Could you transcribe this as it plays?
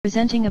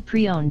Presenting a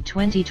pre-owned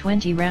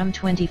 2020 Ram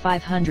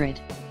 2500.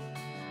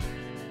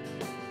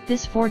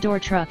 This four-door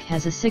truck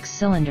has a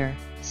 6-cylinder,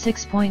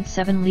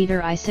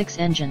 6.7-liter i6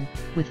 engine,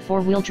 with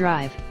four-wheel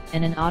drive,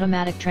 and an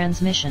automatic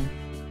transmission.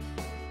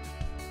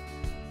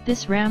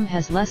 This Ram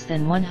has less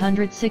than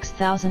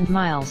 106,000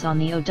 miles on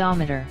the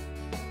odometer.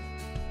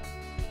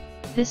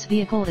 This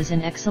vehicle is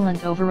in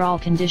excellent overall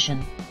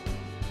condition.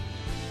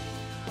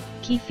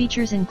 Key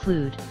features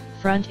include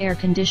front air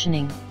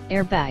conditioning,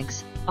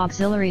 airbags,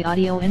 auxiliary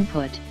audio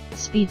input,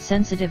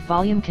 speed-sensitive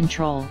volume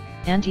control,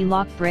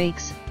 anti-lock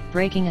brakes,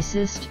 braking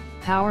assist,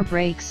 power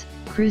brakes,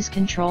 cruise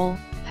control,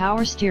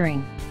 power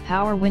steering,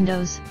 power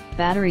windows,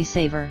 battery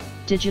saver,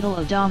 digital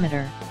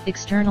odometer,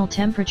 external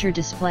temperature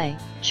display,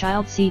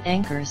 child seat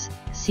anchors,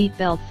 seat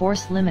belt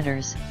force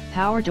limiters,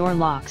 power door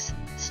locks,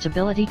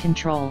 stability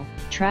control,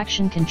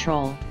 traction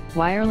control,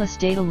 wireless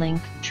data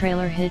link,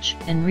 trailer hitch,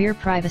 and rear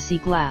privacy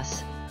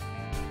glass.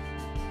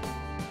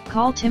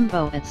 Call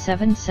Timbo at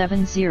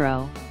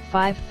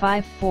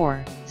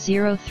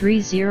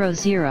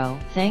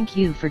 770-554-0300. Thank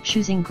you for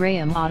choosing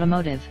Graham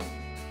Automotive.